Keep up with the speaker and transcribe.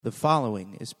The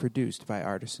following is produced by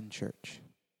Artisan Church.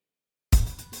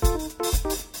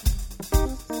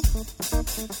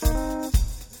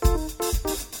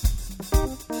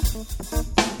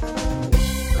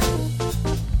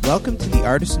 Welcome to the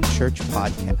Artisan Church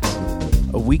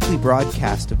Podcast, a weekly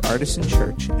broadcast of Artisan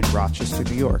Church in Rochester,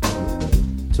 New York.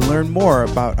 To learn more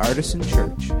about Artisan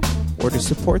Church or to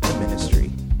support the ministry,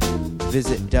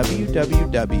 visit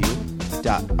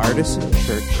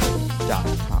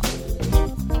www.artisanchurch.com.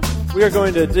 We are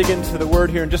going to dig into the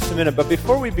Word here in just a minute, but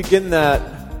before we begin that,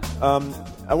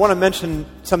 I want to mention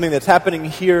something that's happening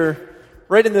here,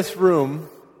 right in this room,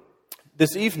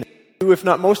 this evening. If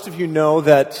not most of you know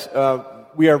that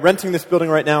we are renting this building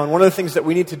right now, and one of the things that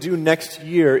we need to do next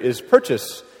year is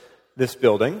purchase this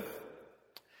building.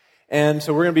 And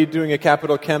so we're going to be doing a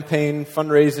capital campaign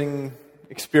fundraising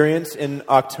experience in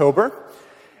October.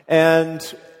 And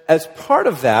as part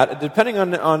of that, depending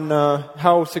on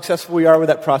how successful we are with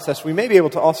that process, we may be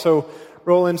able to also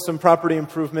roll in some property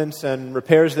improvements and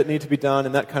repairs that need to be done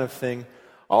and that kind of thing,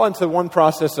 all into one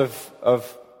process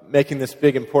of making this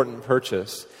big, important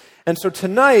purchase. And so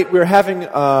tonight we're having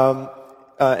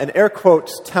an air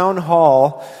quotes town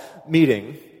hall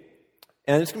meeting,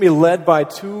 and it's going to be led by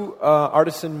two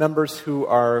Artisan members who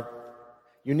are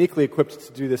uniquely equipped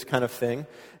to do this kind of thing.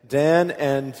 Dan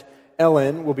and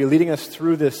Ellen will be leading us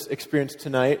through this experience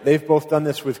tonight. They've both done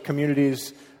this with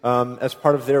communities as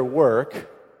part of their work.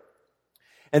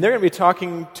 And they're going to be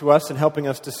talking to us and helping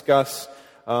us discuss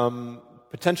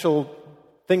potential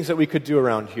things that we could do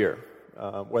around here,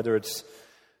 whether it's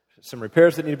some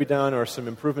repairs that need to be done or some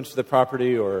improvements to the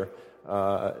property or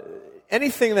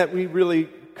anything that we really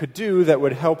could do that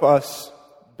would help us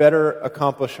better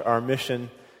accomplish our mission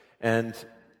and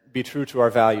be true to our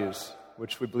values,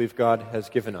 which we believe God has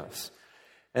given us.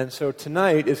 And so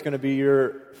tonight is going to be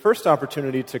your first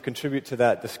opportunity to contribute to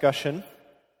that discussion.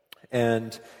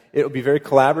 And it will be very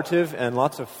collaborative and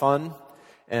lots of fun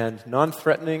and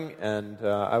non-threatening. And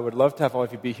I would love to have all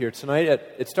of you be here tonight.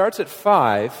 It starts at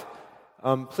 5.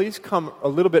 Please come a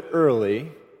little bit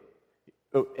early.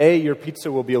 A, your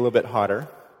pizza will be a little bit hotter.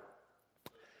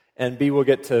 And B, we'll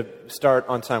get to start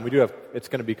on time. It's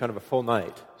going to be kind of a full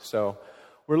night. So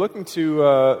we're looking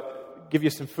to give you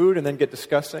some food and then get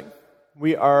discussing.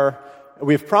 We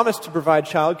have promised to provide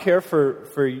childcare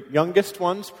for youngest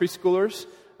ones, preschoolers.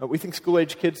 We think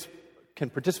school-age kids can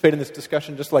participate in this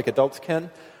discussion just like adults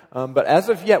can. But as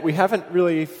of yet, we haven't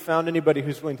really found anybody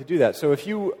who's willing to do that. So if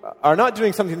you are not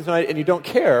doing something tonight and you don't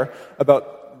care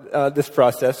about this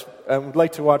process and would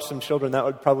like to watch some children, that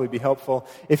would probably be helpful.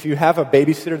 If you have a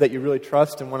babysitter that you really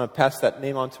trust and want to pass that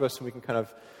name on to us and we can kind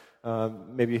of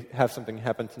maybe have something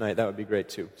happen tonight, that would be great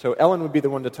too. So Ellen would be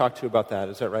the one to talk to about that.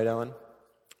 Is that right, Ellen?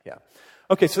 Yeah.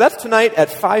 Okay, so that's tonight at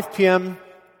 5 p.m.,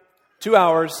 2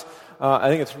 hours. I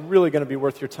think it's really going to be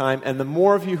worth your time. And the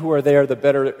more of you who are there, the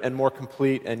better and more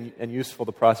complete and useful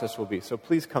the process will be. So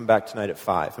please come back tonight at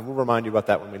 5. And we'll remind you about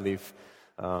that when we leave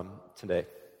today.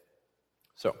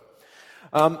 So,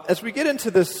 as we get into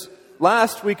this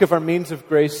last week of our Means of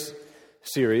Grace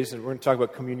series, and we're going to talk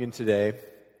about communion today,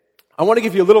 I want to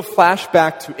give you a little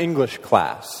flashback to English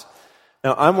class.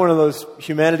 Now, I'm one of those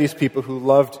humanities people who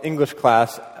loved English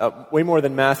class way more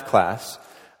than math class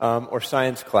or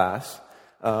science class.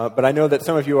 But I know that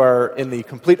some of you are in the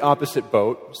complete opposite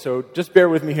boat. So just bear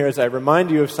with me here as I remind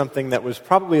you of something that was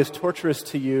probably as torturous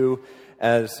to you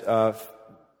as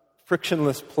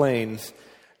frictionless planes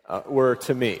were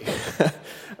to me.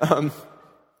 Do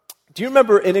you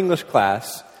remember in English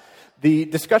class the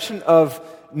discussion of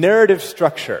narrative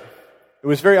structure? It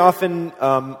was very often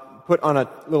put on a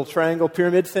little triangle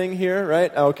pyramid thing here,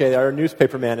 right? Okay, our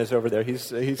newspaper man is over there.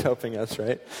 He's helping us,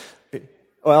 right?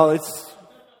 Well, it's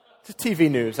TV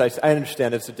news. I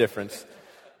understand it's a difference.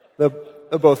 They'll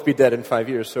both be dead in 5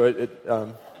 years, so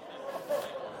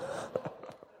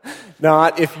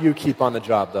not if you keep on the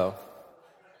job, though.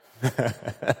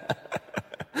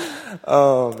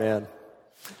 Oh, man.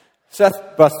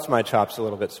 Seth busts my chops a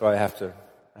little bit, so I have to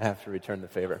return the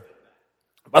favor.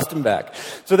 Bust him back.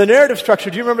 So the narrative structure,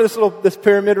 do you remember this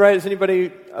pyramid, right? Is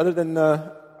anybody other than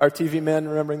our TV man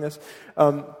remembering this?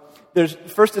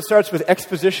 First it starts with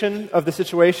exposition of the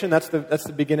situation. That's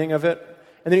the beginning of it.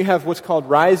 And then you have what's called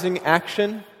rising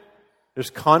action. There's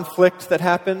conflict that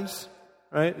happens,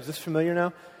 right? Is this familiar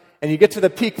now? And you get to the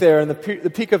peak there, and the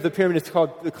peak of the pyramid is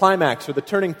called the climax, or the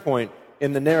turning point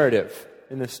in the narrative,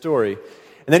 in the story.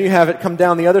 And then you have it come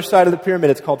down the other side of the pyramid.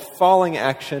 It's called falling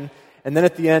action. And then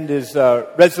at the end is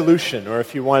resolution, or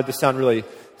if you wanted to sound really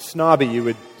snobby, you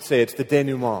would say it's the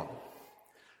denouement,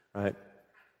 right?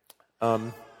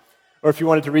 Or if you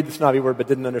wanted to read the snobby word but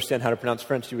didn't understand how to pronounce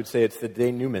French, you would say it's the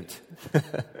denouement.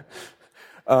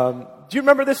 Do you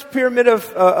remember this pyramid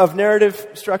of narrative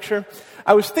structure?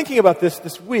 I was thinking about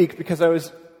this week because I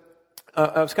was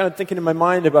kind of thinking in my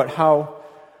mind about how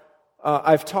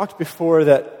I've talked before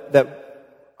that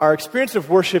our experience of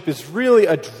worship is really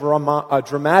a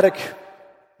dramatic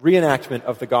reenactment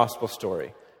of the gospel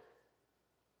story.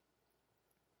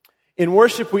 In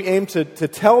worship, we aim to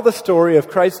tell the story of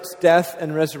Christ's death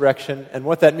and resurrection and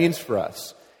what that means for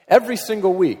us every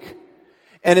single week.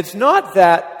 And it's not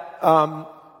that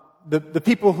the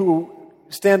people who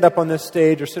stand up on this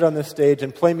stage or sit on this stage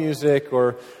and play music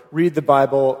or read the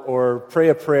Bible or pray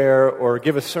a prayer or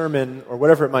give a sermon or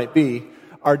whatever it might be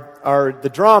are the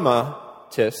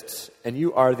dramatists and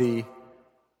you are the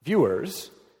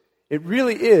viewers. It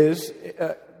really is,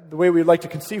 the way we'd like to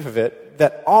conceive of it,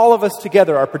 that all of us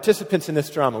together are participants in this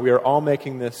drama. We are all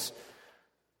making this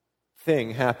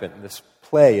thing happen, this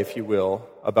play, if you will,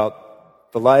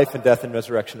 about the life and death and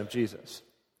resurrection of Jesus.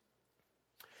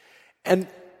 And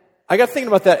I got thinking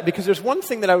about that because there's one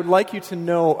thing that I would like you to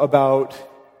know about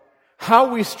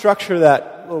how we structure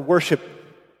that little worship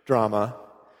drama.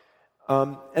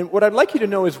 And what I'd like you to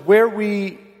know is where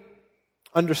we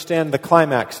understand the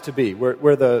climax to be,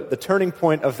 where the turning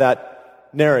point of that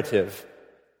narrative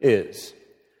is.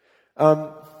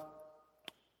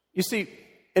 You see,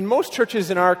 in most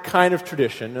churches in our kind of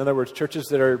tradition, in other words, churches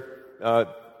that are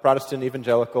Protestant,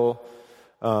 evangelical,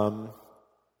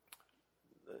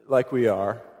 like we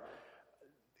are,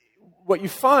 what you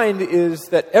find is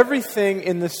that everything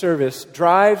in the service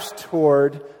drives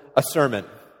toward a sermon.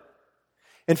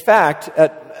 In fact,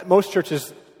 at most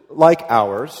churches like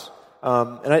ours,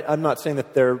 and I'm not saying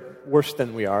that they're worse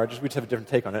than we are, just we just have a different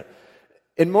take on it.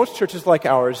 In most churches like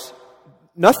ours,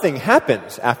 nothing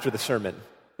happens after the sermon.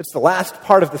 It's the last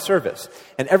part of the service.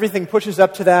 And everything pushes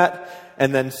up to that,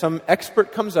 and then some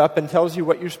expert comes up and tells you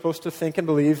what you're supposed to think and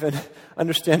believe and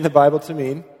understand the Bible to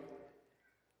mean.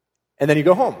 And then you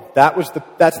go home. That's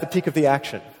the peak of the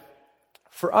action.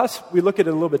 For us, we look at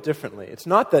it a little bit differently. It's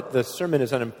not that the sermon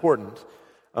is unimportant.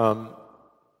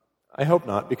 I hope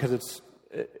not, because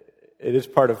it is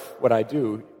part of what I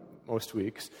do most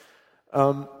weeks.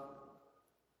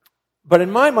 But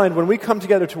in my mind, when we come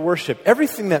together to worship,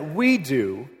 everything that we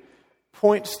do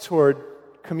points toward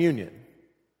communion.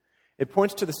 It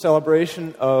points to the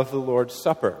celebration of the Lord's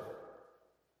Supper.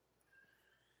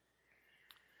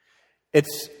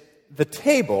 It's the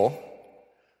table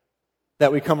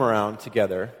that we come around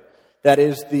together that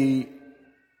is the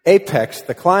apex,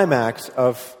 the climax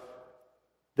of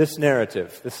this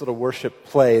narrative, this little worship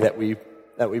play that we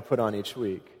put on each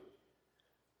week.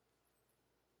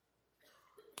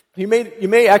 You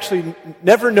may actually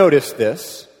never notice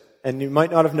this, and you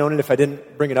might not have known it if I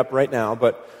didn't bring it up right now,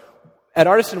 but at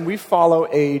Artisan we follow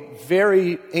a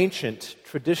very ancient,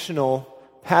 traditional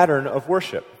pattern of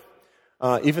worship.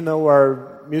 Even though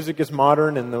our music is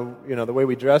modern and the way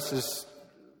we dress is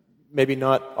maybe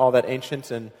not all that ancient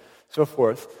and so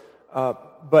forth,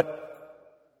 but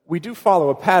we do follow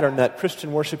a pattern that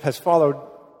Christian worship has followed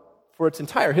for its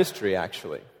entire history,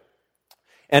 actually.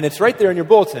 And it's right there in your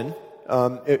bulletin.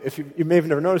 If you may have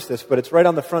never noticed this, but it's right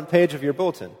on the front page of your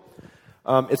bulletin.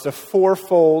 It's a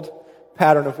fourfold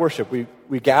pattern of worship.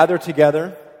 We gather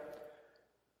together,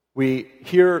 we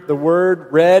hear the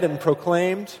word read and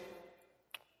proclaimed,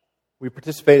 we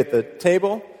participate at the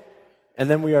table, and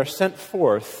then we are sent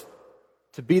forth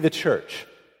to be the church.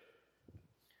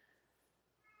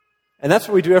 And that's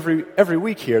what we do every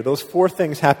week here. Those four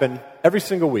things happen every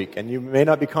single week, and you may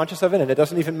not be conscious of it, and it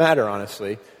doesn't even matter,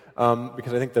 honestly,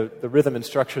 because I think the rhythm and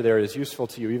structure there is useful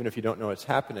to you, even if you don't know it's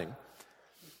happening.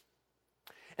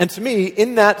 And to me,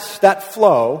 in that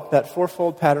flow, that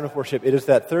fourfold pattern of worship, it is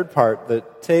that third part, the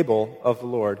table of the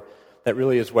Lord, that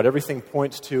really is what everything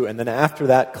points to, and then after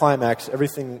that climax,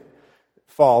 everything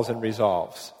falls and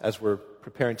resolves as we're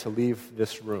preparing to leave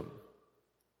this room.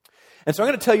 And so I'm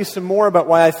going to tell you some more about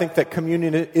why I think that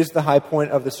communion is the high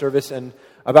point of the service, and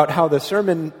about how the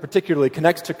sermon particularly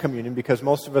connects to communion, because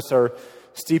most of us are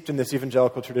steeped in this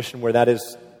evangelical tradition where that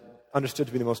is understood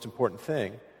to be the most important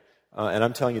thing. And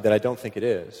I'm telling you that I don't think it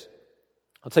is.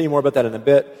 I'll tell you more about that in a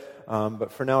bit,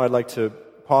 but for now I'd like to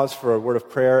pause for a word of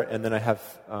prayer, and then I have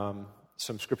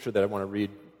some scripture that I want to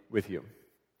read with you.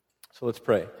 So let's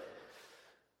pray.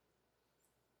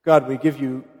 God, we give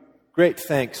you great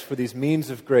thanks for these means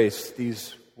of grace,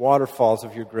 these waterfalls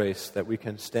of your grace that we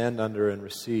can stand under and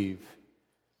receive.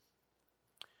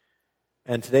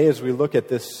 And today, as we look at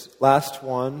this last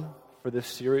one for this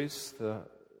series,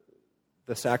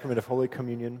 the sacrament of Holy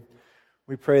Communion,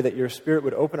 we pray that your Spirit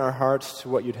would open our hearts to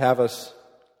what you'd have us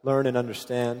learn and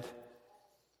understand,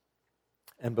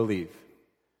 and believe.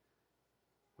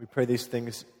 We pray these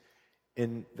things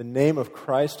in the name of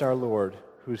Christ our Lord,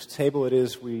 whose table it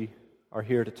is we are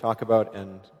here to talk about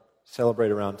and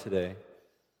celebrate around today.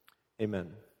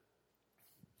 Amen.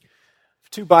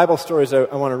 Two Bible stories I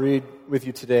want to read with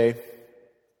you today.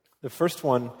 The first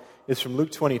one is from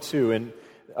Luke 22, and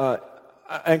I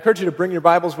encourage you to bring your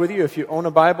Bibles with you. If you own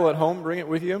a Bible at home, bring it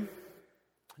with you.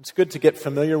 It's good to get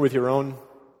familiar with your own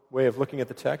way of looking at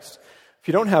the text. If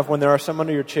you don't have one, there are some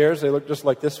under your chairs. They look just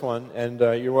like this one, and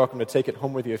you're welcome to take it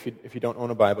home with you. If you don't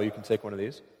own a Bible, you can take one of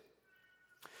these.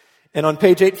 And on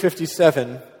page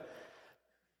 857,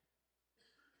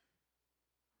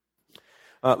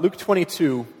 Luke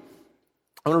 22,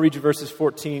 I want to read you verses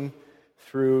 14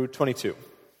 through 22.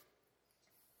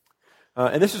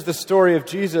 And this is the story of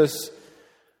Jesus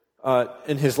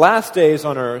in his last days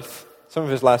on earth, some of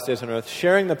his last days on earth,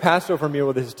 sharing the Passover meal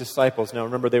with his disciples. Now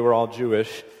remember, they were all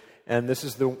Jewish, and this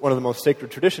is one of the most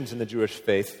sacred traditions in the Jewish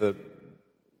faith,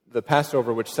 the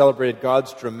Passover, which celebrated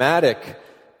God's dramatic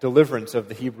deliverance of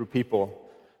the Hebrew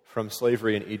people from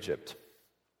slavery in Egypt.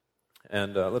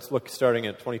 And let's look starting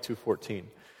at 22:14.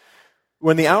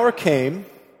 When the hour came,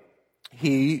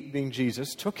 he, being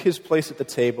Jesus, took his place at the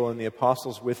table and the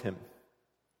apostles with him.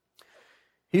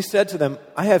 He said to them,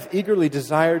 "I have eagerly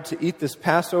desired to eat this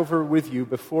Passover with you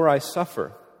before I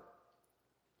suffer.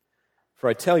 For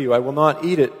I tell you, I will not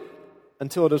eat it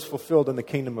until it is fulfilled in the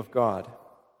kingdom of God."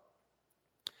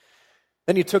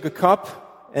 Then he took a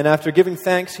cup, and after giving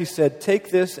thanks, he said,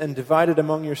 "Take this and divide it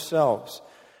among yourselves.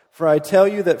 For I tell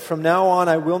you that from now on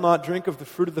I will not drink of the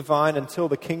fruit of the vine until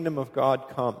the kingdom of God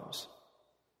comes."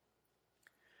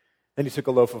 Then he took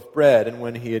a loaf of bread, and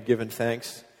when he had given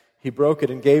thanks, he broke it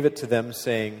and gave it to them,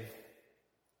 saying,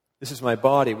 "This is my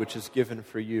body, which is given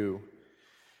for you.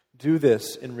 Do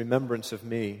this in remembrance of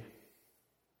me."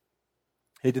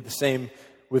 He did the same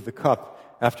with the cup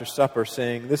after supper,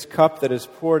 saying, "This cup that is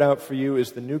poured out for you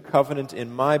is the new covenant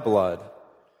in my blood.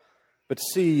 But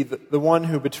see, the one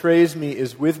who betrays me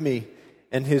is with me,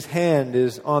 and his hand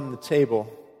is on the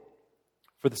table.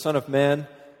 For the Son of Man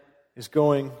is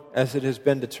going as it has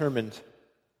been determined.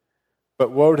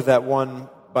 But woe to that one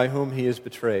by whom he is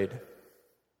betrayed."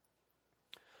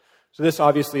 So this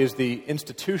obviously is the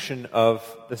institution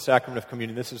of the sacrament of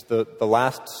communion. This is the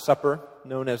Last Supper,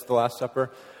 known as the Last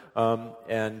Supper.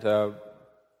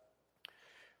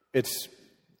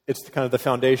 It's kind of the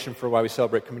foundation for why we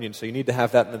celebrate communion. So you need to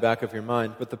have that in the back of your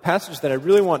mind. But the passage that I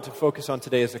really want to focus on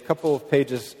today is a couple of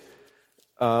pages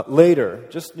later,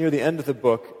 just near the end of the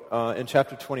book, in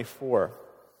chapter 24.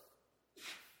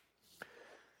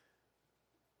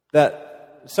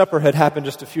 That supper had happened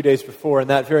just a few days before, and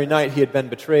that very night he had been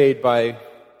betrayed by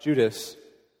Judas.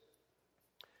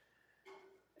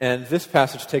 And this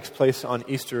passage takes place on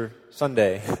Easter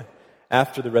Sunday,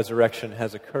 after the resurrection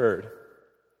has occurred.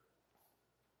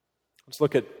 Let's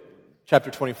look at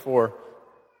chapter 24,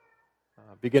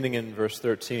 beginning in verse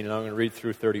 13, and I'm going to read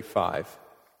through 35.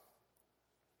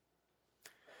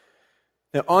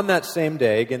 Now, on that same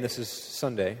day, again, this is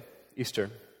Sunday, Easter,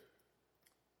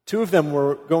 two of them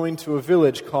were going to a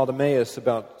village called Emmaus,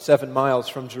 about 7 miles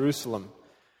from Jerusalem,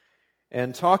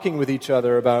 and talking with each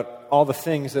other about all the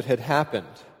things that had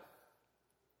happened.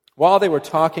 While they were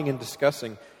talking and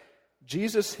discussing,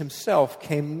 Jesus himself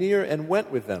came near and went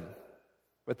with them,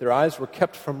 but their eyes were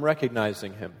kept from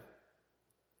recognizing him.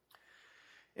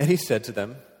 And he said to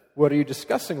them, "What are you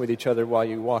discussing with each other while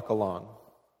you walk along?"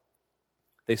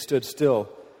 They stood still,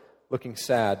 looking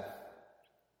sad.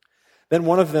 Then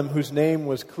one of them, whose name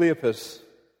was Cleopas,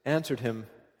 answered him,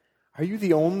 "Are you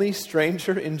the only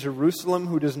stranger in Jerusalem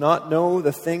who does not know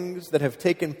the things that have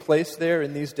taken place there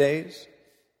in these days?"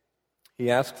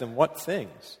 He asked them, "What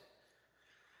things?"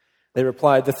 They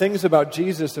replied, "The things about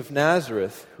Jesus of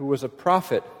Nazareth, who was a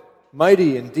prophet,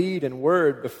 mighty in deed and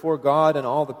word before God and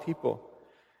all the people,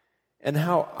 and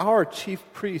how our chief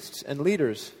priests and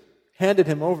leaders handed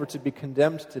him over to be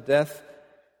condemned to death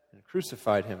and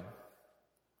crucified him.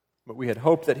 But we had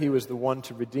hoped that he was the one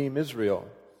to redeem Israel.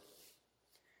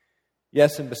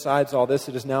 Yes, and besides all this,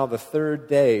 it is now the 3rd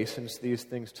day since these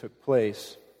things took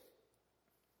place.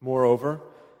 Moreover,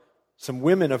 some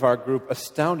women of our group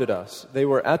astounded us. They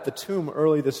were at the tomb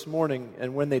early this morning,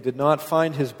 and when they did not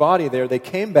find his body there, they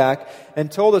came back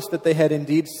and told us that they had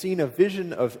indeed seen a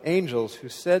vision of angels who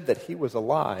said that he was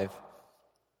alive.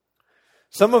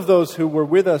 Some of those who were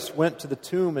with us went to the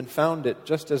tomb and found it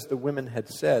just as the women had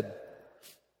said,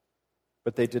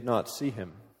 but they did not see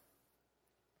him."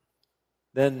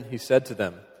 Then he said to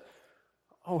them,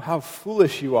 "Oh, how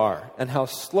foolish you are, and how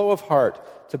slow of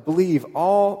heart to believe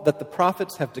all that the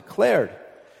prophets have declared.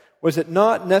 Was it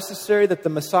not necessary that the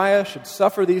Messiah should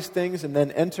suffer these things and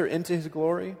then enter into his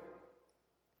glory?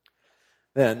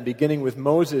 Then, beginning with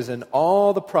Moses and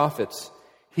all the prophets,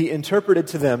 he interpreted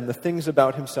to them the things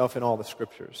about himself in all the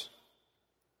Scriptures.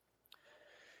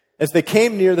 As they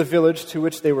came near the village to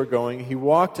which they were going, he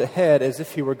walked ahead as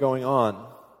if he were going on.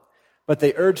 But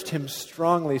they urged him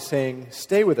strongly, saying,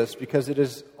 "Stay with us, because it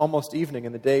is almost evening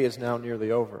and the day is now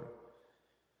nearly over."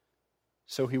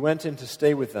 So he went in to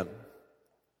stay with them.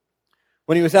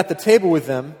 When he was at the table with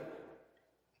them,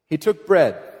 he took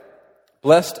bread,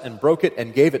 blessed and broke it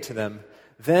and gave it to them.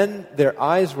 Then their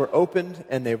eyes were opened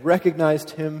and they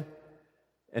recognized him,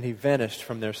 and he vanished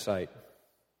from their sight.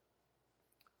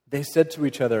 They said to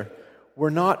each other,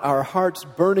 "Were not our hearts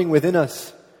burning within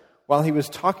us while he was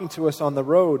talking to us on the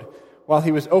road, while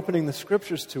he was opening the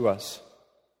Scriptures to us?"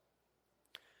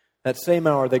 That same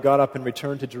hour they got up and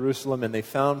returned to Jerusalem, and they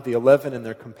found the 11 and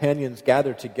their companions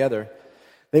gathered together.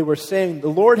 They were saying, "The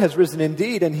Lord has risen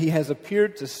indeed, and he has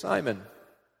appeared to Simon."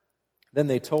 Then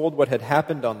they told what had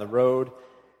happened on the road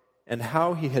and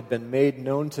how he had been made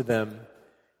known to them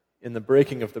in the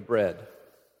breaking of the bread.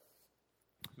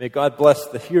 May God bless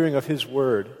the hearing of his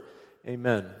word.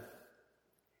 Amen.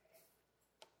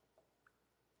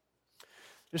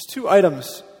 There's two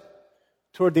items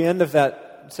toward the end of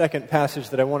that second passage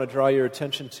that I want to draw your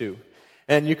attention to.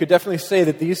 And you could definitely say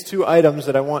that these two items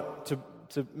that I want to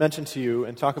mention to you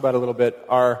and talk about a little bit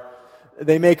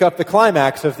they make up the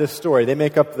climax of this story. They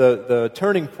make up the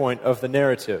turning point of the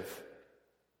narrative.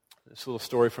 This little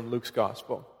story from Luke's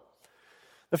Gospel.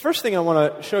 The first thing I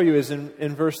want to show you is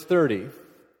in verse 30,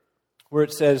 where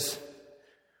it says,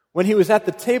 "When he was at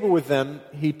the table with them,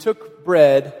 he took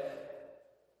bread,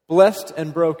 blessed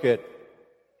and broke it,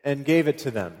 and gave it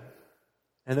to them."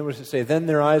 And then what does it say? "Then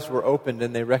their eyes were opened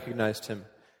and they recognized him,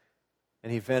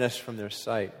 and he vanished from their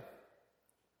sight."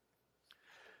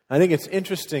 I think it's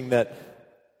interesting that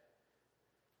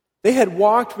they had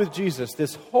walked with Jesus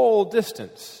this whole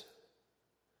distance,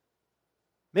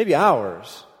 maybe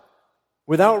hours,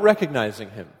 without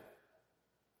recognizing him.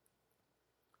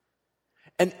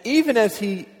 And even as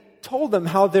he told them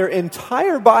how their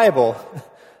entire Bible,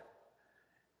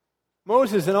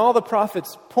 Moses and all the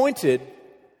prophets, pointed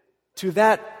to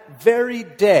that very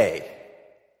day,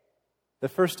 the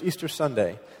first Easter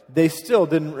Sunday, they still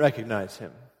didn't recognize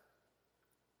him.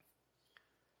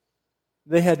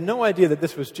 They had no idea that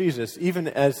this was Jesus, even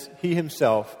as he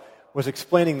himself was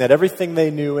explaining that everything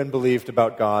they knew and believed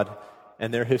about God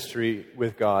and their history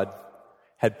with God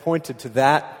had pointed to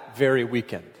that very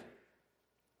weekend.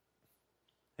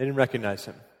 They didn't recognize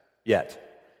him yet.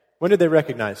 When did they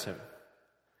recognize him?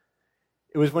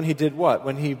 It was when he did what?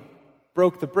 When he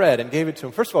broke the bread and gave it to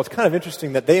him. First of all, it's kind of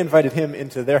interesting that they invited him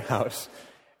into their house,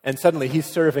 and suddenly he's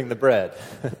serving the bread.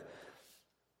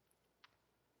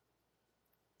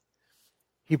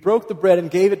 He broke the bread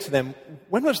and gave it to them.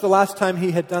 When was the last time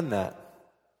he had done that?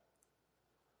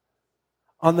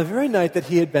 On the very night that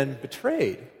he had been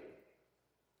betrayed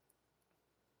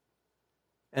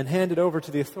and handed over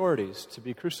to the authorities to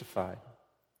be crucified.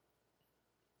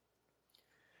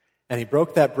 And he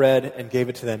broke that bread and gave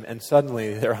it to them, and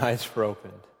suddenly their eyes were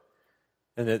opened.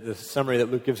 And the summary that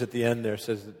Luke gives at the end there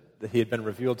says that he had been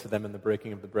revealed to them in the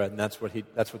breaking of the bread, and that's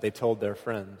what they told their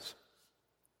friends.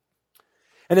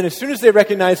 And then as soon as they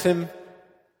recognize him,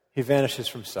 he vanishes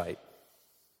from sight.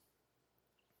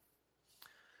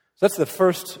 So that's the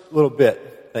first little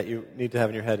bit that you need to have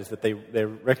in your head, is that they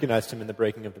recognized him in the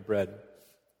breaking of the bread.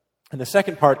 And the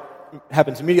second part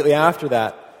happens immediately after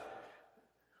that,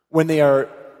 when they are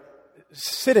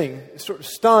sitting sort of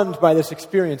stunned by this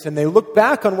experience, and they look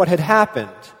back on what had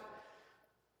happened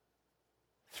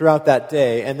throughout that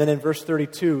day. And then in verse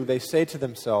 32, they say to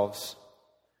themselves,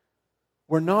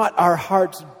 "Were not our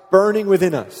hearts burning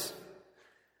within us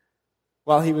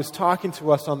while he was talking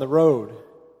to us on the road,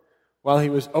 while he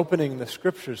was opening the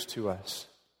Scriptures to us?"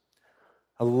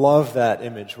 I love that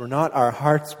image. Were not our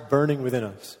hearts burning within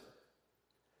us?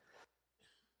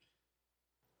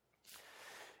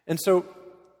 And so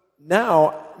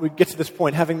now we get to this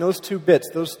point, having those two bits,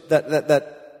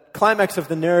 that climax of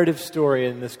the narrative story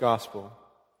in this gospel,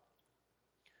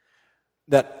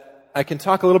 that I can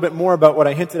talk a little bit more about what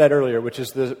I hinted at earlier, which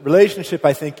is the relationship,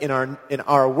 I think, in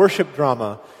our worship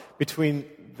drama between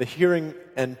the hearing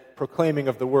and proclaiming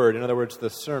of the word, in other words, the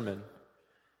sermon,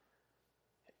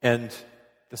 and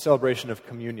the celebration of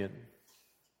communion.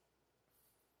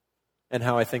 And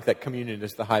how I think that communion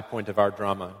is the high point of our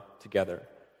drama together.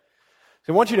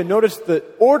 So I want you to notice the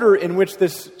order in which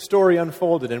this story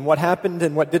unfolded and what happened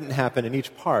and what didn't happen in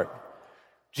each part.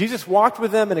 Jesus walked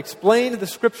with them and explained the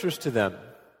Scriptures to them.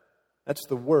 That's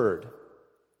the Word.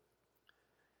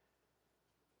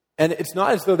 And it's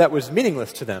not as though that was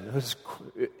meaningless to them. It was,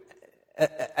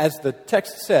 as the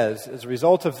text says, as a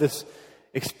result of this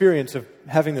experience of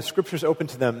having the Scriptures open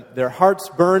to them, their hearts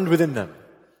burned within them.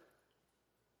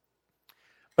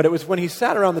 But it was when he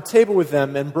sat around the table with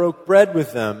them and broke bread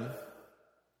with them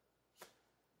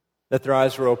that their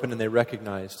eyes were opened and they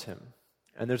recognized him.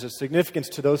 And there's a significance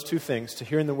to those two things, to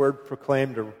hearing the word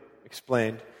proclaimed or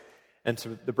explained, and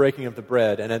to the breaking of the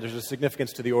bread. And there's a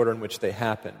significance to the order in which they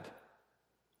happened.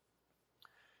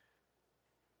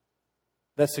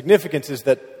 That significance is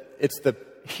that it's the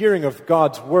hearing of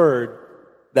God's word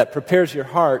that prepares your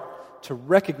heart to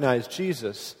recognize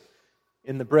Jesus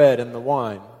in the bread and the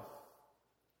wine.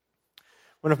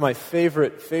 One of my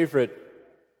favorite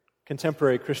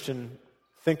contemporary Christian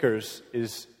thinkers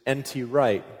is N.T.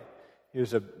 Wright. He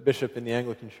was a bishop in the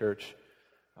Anglican Church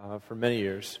for many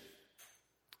years.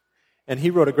 And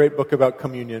he wrote a great book about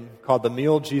communion called The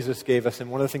Meal Jesus Gave Us. And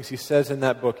one of the things he says in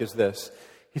that book is this.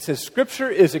 He says, Scripture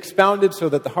is expounded so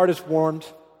that the heart is warmed.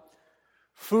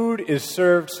 Food is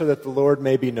served so that the Lord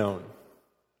may be known.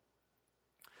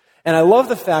 And I love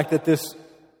the fact that this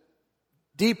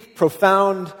deep,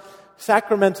 profound,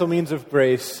 sacramental means of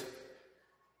grace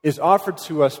is offered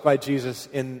to us by Jesus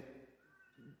in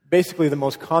basically the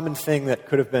most common thing that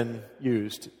could have been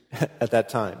used at that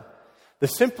time. The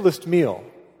simplest meal,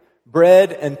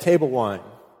 bread and table wine,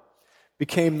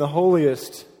 became the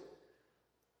holiest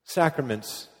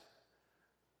sacraments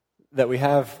that we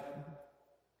have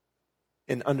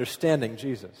in understanding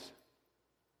Jesus.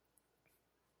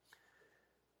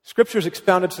 Scripture is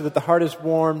expounded so that the heart is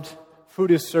warmed,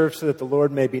 food is served so that the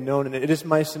Lord may be known. And it is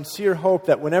my sincere hope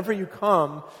that whenever you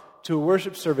come to a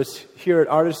worship service here at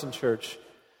Artisan Church,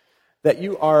 that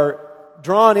you are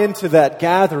drawn into that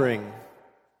gathering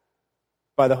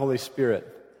by the Holy Spirit.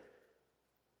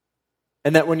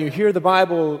 And that when you hear the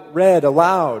Bible read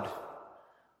aloud,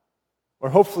 or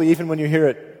hopefully even when you hear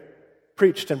it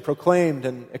preached and proclaimed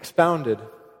and expounded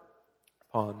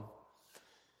upon,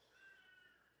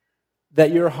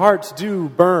 that your hearts do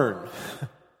burn.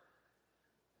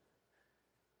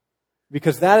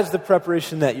 Because that is the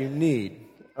preparation that you need,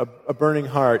 a burning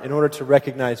heart, in order to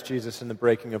recognize Jesus in the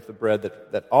breaking of the bread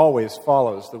that always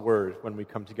follows the Word when we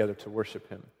come together to worship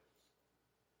Him.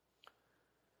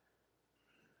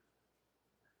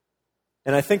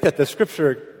 And I think that the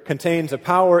Scripture contains a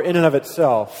power in and of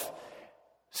itself,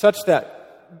 such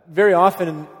that very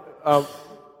often,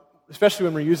 especially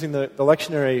when we're using the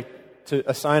lectionary to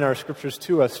assign our Scriptures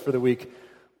to us for the week,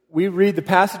 we read the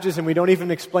passages and we don't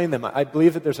even explain them. I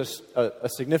believe that there's a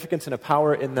significance and a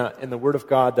power in the Word of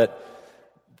God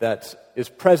that is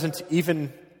present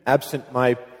even absent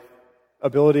my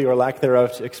ability or lack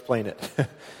thereof to explain it.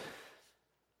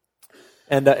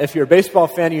 And if you're a baseball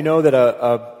fan, you know that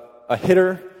a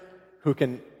hitter who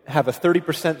can have a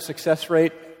 30% success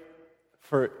rate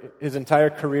for his entire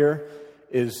career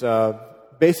is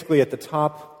basically at the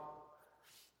top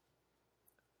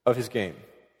of his game.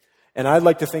 And I'd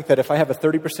like to think that if I have a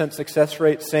 30% success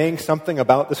rate saying something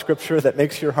about the Scripture that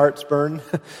makes your hearts burn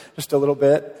just a little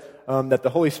bit, that the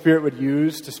Holy Spirit would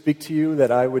use to speak to you,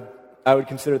 that I would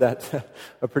consider that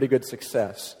a pretty good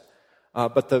success.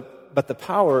 But the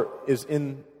power is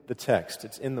in the text.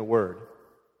 It's in the Word.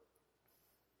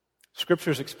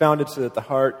 Scripture is expounded so that the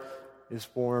heart is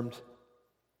warmed.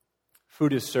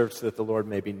 Food is served so that the Lord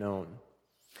may be known.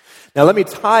 Now let me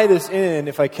tie this in,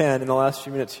 if I can, in the last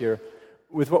few minutes here,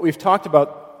 with what we've talked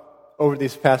about over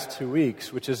these past 2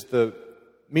 weeks, which is the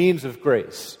means of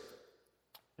grace.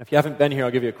 If you haven't been here,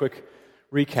 I'll give you a quick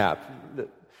recap.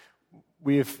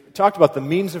 We've talked about the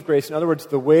means of grace, in other words,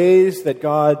 the ways that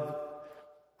God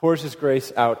pours His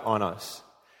grace out on us.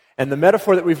 And the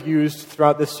metaphor that we've used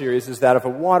throughout this series is that of a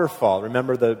waterfall.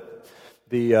 Remember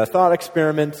the thought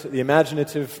experiment, the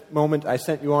imaginative moment I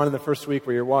sent you on in the first week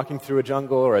where you're walking through a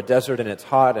jungle or a desert and it's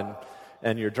hot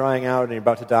and you're drying out and you're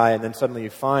about to die, and then suddenly you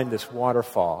find this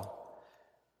waterfall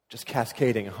just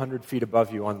cascading 100 feet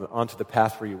above you onto the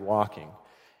path where you're walking.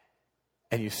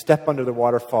 And you step under the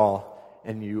waterfall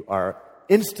and you are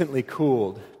instantly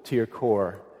cooled to your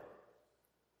core.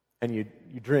 And you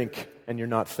drink and you're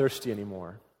not thirsty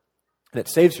anymore. And it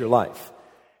saves your life.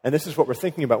 And this is what we're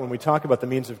thinking about when we talk about the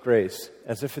means of grace,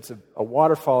 as if it's a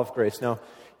waterfall of grace. Now,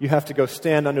 you have to go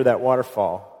stand under that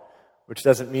waterfall, which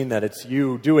doesn't mean that it's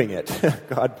you doing it.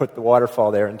 God put the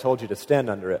waterfall there and told you to stand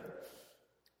under it.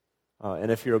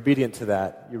 And if you're obedient to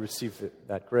that, you receive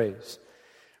that grace.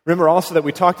 Remember also that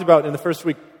we talked about in the first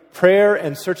week prayer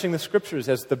and searching the Scriptures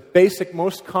as the basic,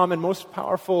 most common, most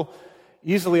powerful,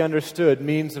 easily understood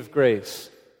means of grace.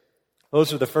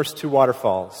 Those are the first two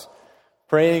waterfalls.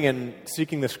 Praying and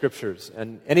seeking the Scriptures.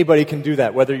 And anybody can do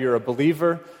that, whether you're a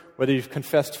believer whether you've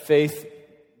confessed faith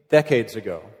decades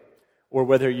ago, or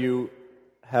whether you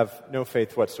have no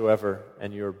faith whatsoever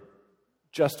and you're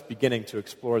just beginning to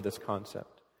explore this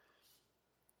concept.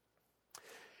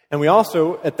 And we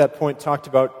also, at that point, talked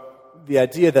about the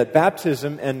idea that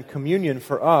baptism and communion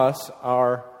for us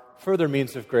are further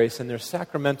means of grace, and they're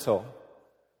sacramental,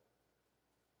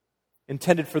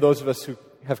 intended for those of us who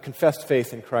have confessed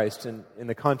faith in Christ in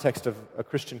the context of a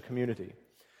Christian community.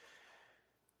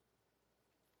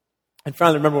 And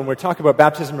finally, remember, when we're talking about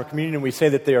baptism or communion, we say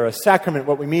that they are a sacrament.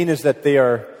 What we mean is that they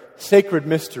are sacred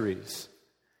mysteries,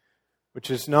 which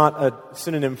is not a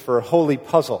synonym for holy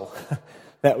puzzle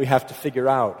that we have to figure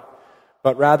out,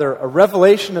 but rather a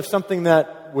revelation of something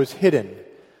that was hidden.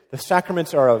 The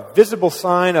sacraments are a visible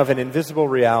sign of an invisible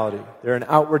reality. They're an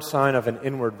outward sign of an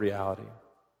inward reality.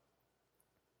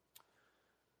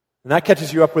 And that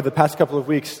catches you up with the past couple of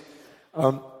weeks.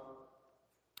 And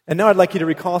now I'd like you to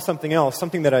recall something else,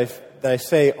 something that I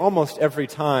say almost every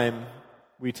time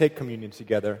we take communion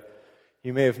together.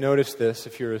 You may have noticed this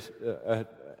if you're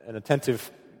an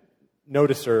attentive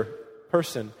noticer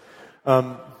person.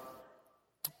 I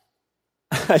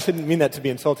didn't mean that to be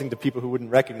insulting to people who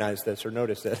wouldn't recognize this or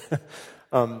notice it,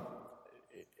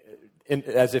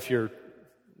 as if you're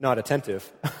not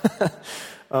attentive.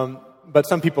 But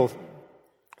some people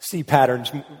see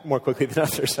patterns more quickly than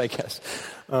others, I guess.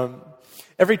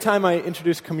 Every time I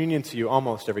introduce communion to you,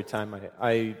 almost every time,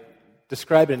 I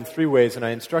describe it in three ways, and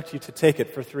I instruct you to take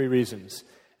it for three reasons.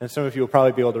 And some of you will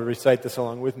probably be able to recite this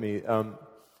along with me.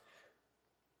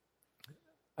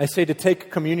 I say to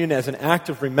take communion as an act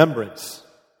of remembrance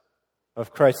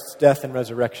of Christ's death and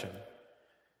resurrection.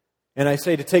 And I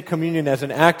say to take communion as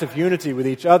an act of unity with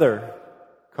each other.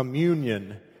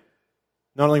 Communion.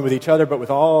 Not only with each other, but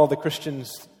with all the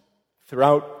Christians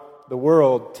throughout the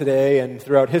world today and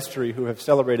throughout history who have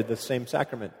celebrated this same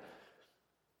sacrament.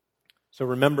 So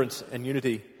remembrance and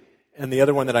unity. And the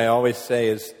other one that I always say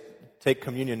is take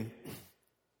communion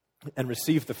and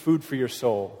receive the food for your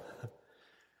soul,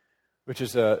 which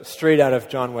is straight out of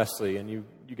John Wesley. And you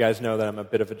guys know that I'm a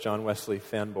bit of a John Wesley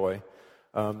fanboy.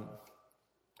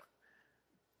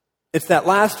 It's that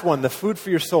last one, the food for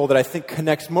your soul, that I think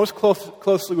connects most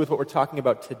closely with what we're talking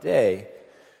about today.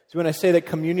 So when I say that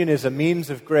communion is a means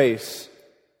of grace,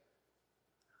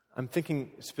 I'm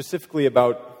thinking specifically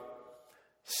about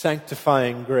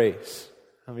sanctifying grace.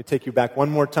 Let me take you back one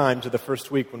more time to the first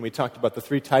week when we talked about the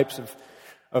three types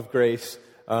of grace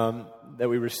that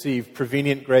we receive.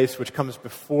 Prevenient grace, which comes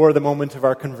before the moment of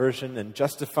our conversion, and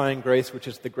justifying grace, which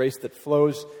is the grace that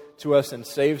flows to us and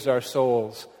saves our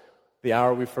souls the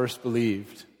hour we first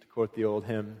believed, to quote the old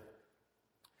hymn.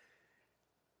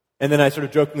 And then I sort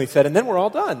of jokingly said, and then we're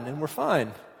all done, and we're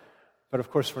fine. But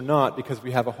of course we're not, because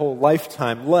we have a whole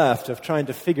lifetime left of trying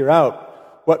to figure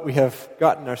out what we have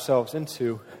gotten ourselves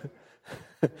into.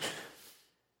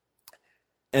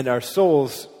 And our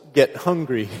souls get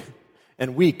hungry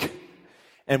and weak,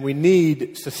 and we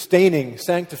need sustaining,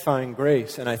 sanctifying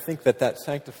grace. And I think that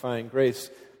sanctifying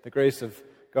grace, the grace of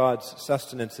God's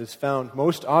sustenance, is found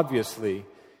most obviously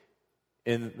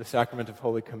in the sacrament of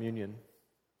Holy Communion.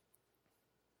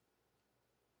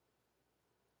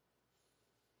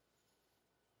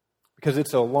 Because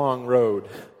it's a long road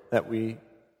that we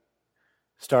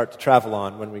start to travel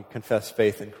on when we confess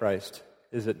faith in Christ,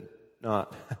 is it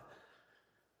not?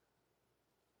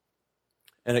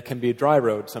 And it can be a dry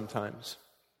road sometimes.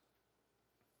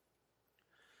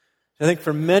 I think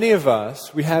for many of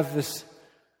us, we have this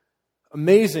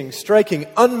amazing, striking,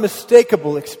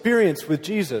 unmistakable experience with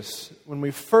Jesus when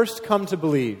we first come to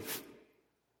believe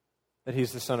that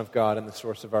He's the Son of God and the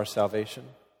source of our salvation.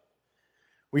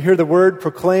 We hear the word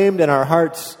proclaimed and our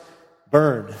hearts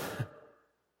burn.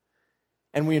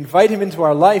 And we invite Him into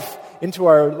our life, into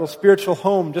our little spiritual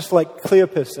home, just like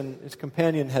Cleopas and his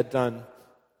companion had done.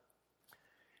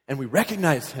 And we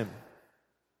recognize Him.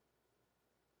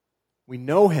 We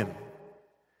know Him.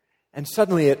 And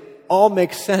suddenly it all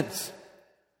makes sense.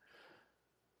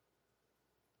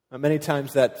 But many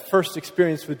times that first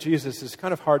experience with Jesus is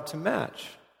kind of hard to match.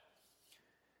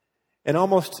 And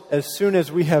almost as soon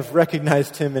as we have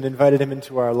recognized Him and invited Him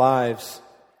into our lives,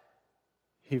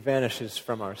 He vanishes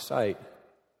from our sight.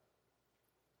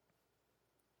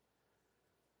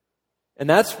 And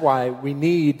that's why we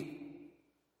need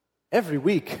every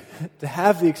week to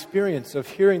have the experience of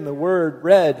hearing the Word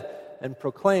read and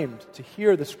proclaimed, to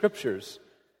hear the Scriptures,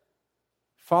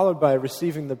 followed by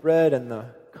receiving the bread and the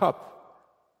cup,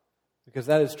 because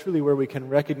that is truly where we can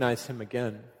recognize Him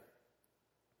again.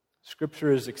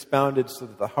 Scripture is expounded so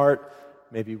that the heart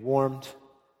may be warmed.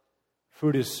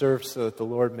 Food is served so that the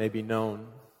Lord may be known.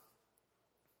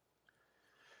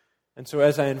 And so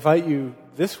as I invite you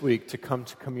this week to come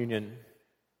to communion,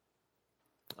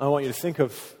 I want you to think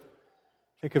of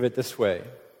it this way.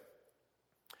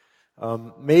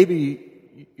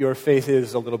 Maybe your faith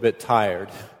is a little bit tired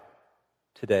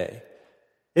today.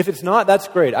 If it's not, that's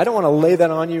great. I don't want to lay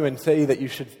that on you and say that you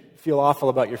should feel awful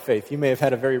about your faith. You may have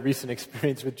had a very recent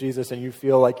experience with Jesus and you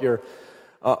feel like you're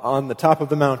on the top of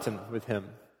the mountain with Him.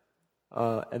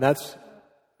 And that's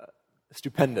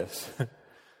stupendous.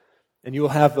 And you will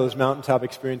have those mountaintop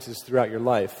experiences throughout your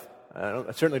life.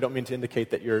 I certainly don't mean to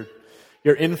indicate that you're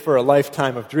in for a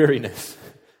lifetime of dreariness.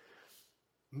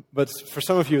 But for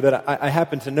some of you that I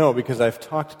happen to know because I've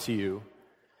talked to you,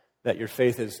 that your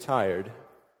faith is tired.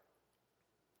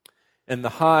 And the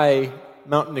high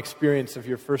mountain experience of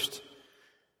your first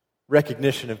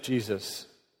recognition of Jesus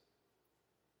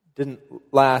didn't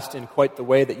last in quite the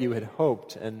way that you had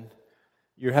hoped, and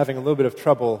you're having a little bit of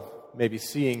trouble maybe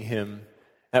seeing Him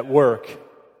at work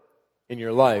in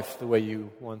your life the way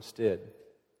you once did.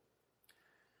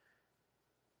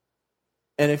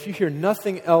 And if you hear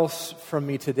nothing else from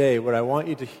me today, what I want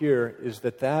you to hear is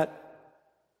that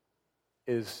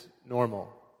is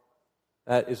normal.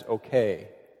 That is okay.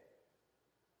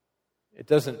 It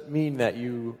doesn't mean that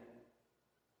you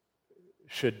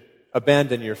should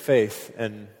abandon your faith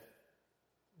and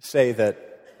say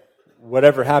that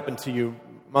whatever happened to you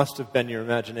must have been your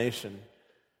imagination.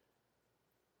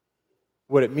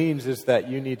 What it means is that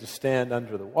you need to stand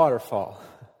under the waterfall.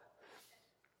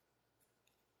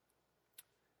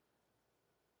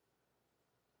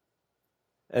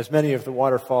 As many of the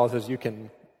waterfalls as you can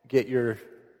get your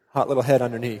hot little head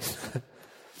underneath.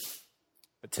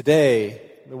 But today,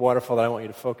 the waterfall that I want you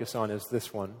to focus on is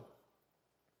this one.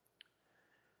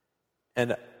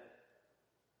 And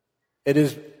it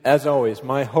is, as always,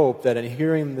 my hope that in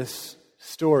hearing this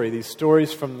story, these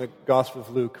stories from the Gospel of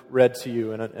Luke read to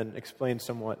you and explained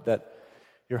somewhat, that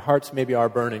your hearts maybe are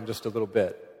burning just a little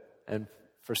bit. And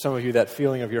for some of you, that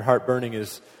feeling of your heart burning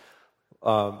is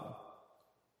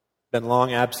been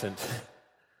long absent,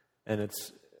 and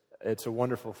it's a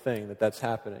wonderful thing that that's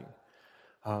happening.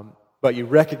 But you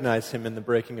recognize Him in the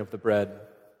breaking of the bread.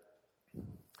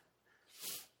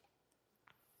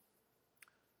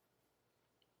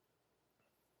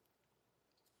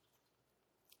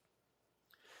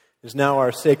 It is now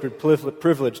our sacred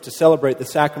privilege to celebrate the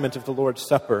sacrament of the Lord's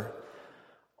Supper.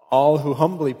 All who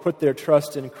humbly put their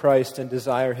trust in Christ and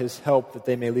desire His help that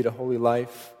they may lead a holy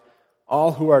life.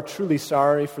 All who are truly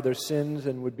sorry for their sins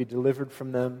and would be delivered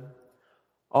from them.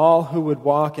 All who would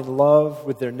walk in love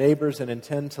with their neighbors and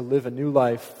intend to live a new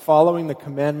life, following the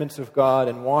commandments of God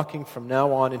and walking from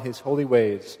now on in His holy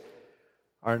ways,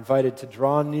 are invited to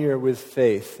draw near with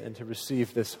faith and to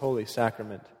receive this holy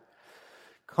sacrament.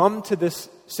 Come to this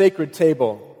sacred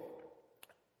table,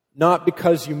 not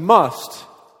because you must,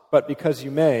 but because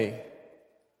you may.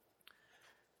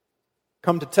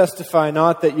 Come to testify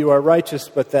not that you are righteous,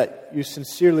 but that you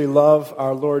sincerely love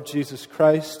our Lord Jesus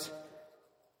Christ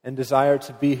and desire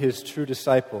to be His true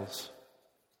disciples.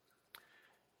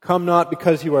 Come not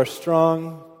because you are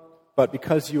strong, but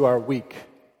because you are weak.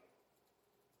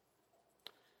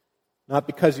 Not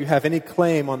because you have any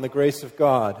claim on the grace of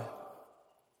God,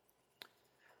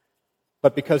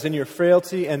 but because in your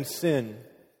frailty and sin,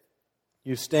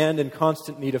 you stand in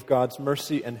constant need of God's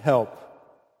mercy and help.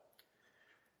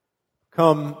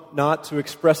 Come not to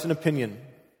express an opinion,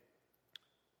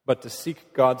 but to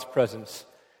seek God's presence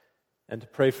and to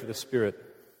pray for the Spirit.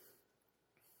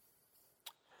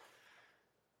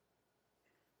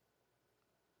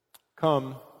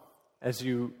 Come as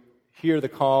you hear the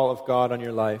call of God on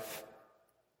your life,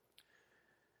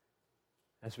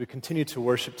 as we continue to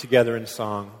worship together in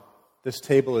song. This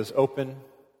table is open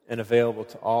and available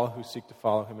to all who seek to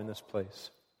follow Him in this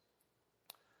place.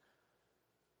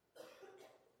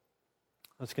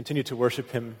 Let's continue to worship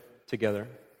Him together.